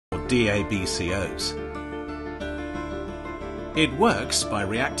DABCOs. It works by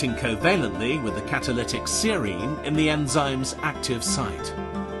reacting covalently with the catalytic serine in the enzyme's active site.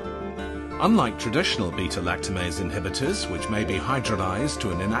 Unlike traditional beta-lactamase inhibitors, which may be hydrolyzed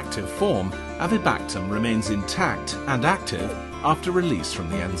to an inactive form, avibactam remains intact and active after release from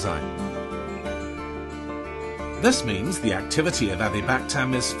the enzyme. This means the activity of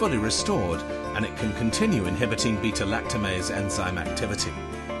avibactam is fully restored and it can continue inhibiting beta-lactamase enzyme activity.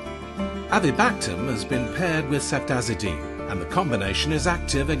 Avibactam has been paired with ceftazidime, and the combination is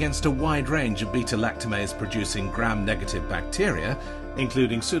active against a wide range of beta-lactamase producing gram-negative bacteria,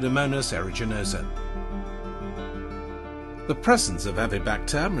 including Pseudomonas aeruginosa. The presence of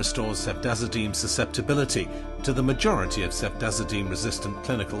avibactam restores ceftazidime susceptibility to the majority of ceftazidime-resistant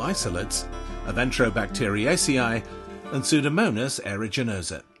clinical isolates of Enterobacteriaceae and Pseudomonas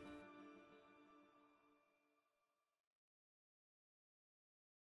aeruginosa.